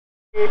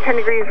10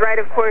 degrees right,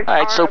 of course. All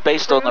right, so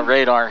based on the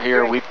radar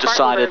here, we've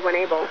decided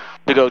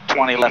to go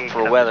 20 left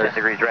for weather. 10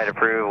 degrees right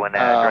approve when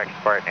direct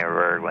Spartan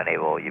Airberg when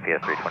able,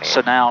 UPS 328.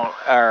 So now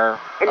our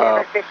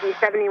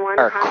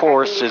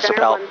course is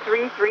about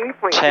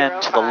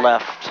 10 to the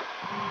left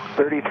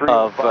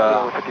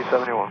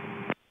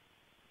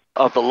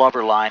of the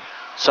lubber line.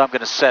 So I'm going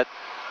to set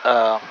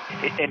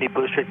Indy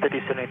Blue Street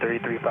 5070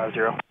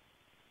 3350.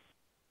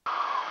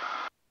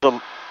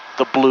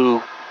 the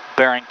blue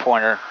bearing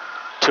pointer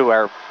to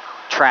our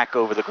track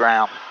over the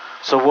ground.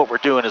 So what we're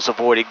doing is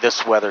avoiding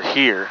this weather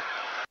here,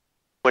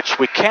 which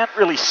we can't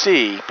really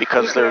see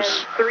because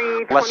there's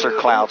lesser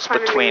clouds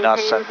between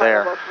us and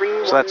there.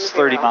 So that's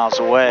 30 miles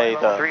away,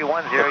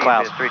 the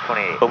clouds.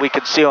 But we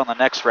can see on the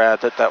next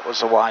rad that that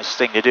was a wise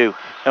thing to do.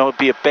 Now, it would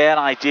be a bad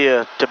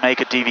idea to make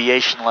a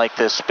deviation like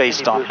this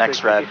based on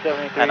next rad.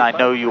 And I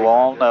know you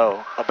all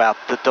know about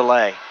the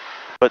delay.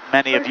 But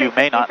many of you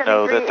may not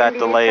know that that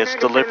delay is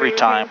delivery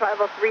time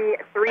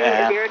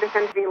and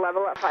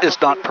is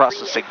not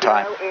processing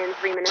time.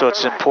 So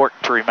it's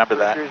important to remember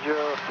that.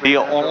 The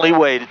only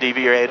way to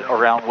deviate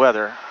around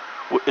weather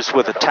is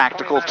with a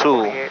tactical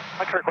tool.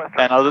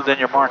 And other than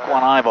your Mark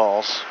 1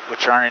 eyeballs,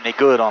 which aren't any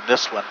good on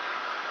this one,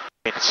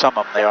 I mean, some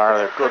of them they are,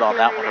 they're good on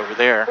that one over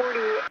there.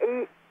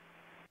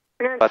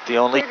 But the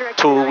only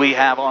tool we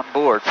have on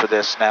board for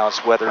this now is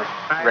weather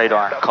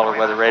radar, color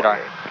weather radar.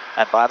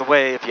 And by the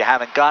way, if you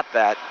haven't got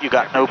that, you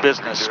got no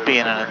business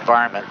being in an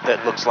environment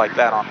that looks like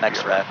that on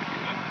NextRad.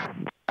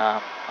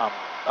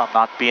 I'm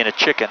not being a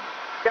chicken.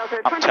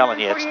 I'm telling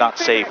you, it's not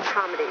safe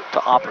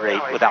to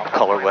operate without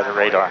color weather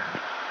radar.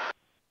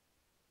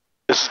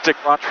 This is Dick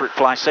Rochfort.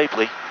 Fly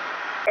safely.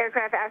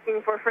 Aircraft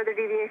asking for further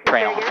deviation.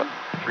 Train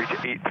off. Reach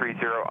 830,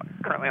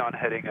 currently on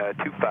heading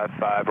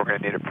 255. We're going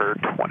to need it for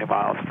 20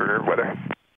 miles for weather.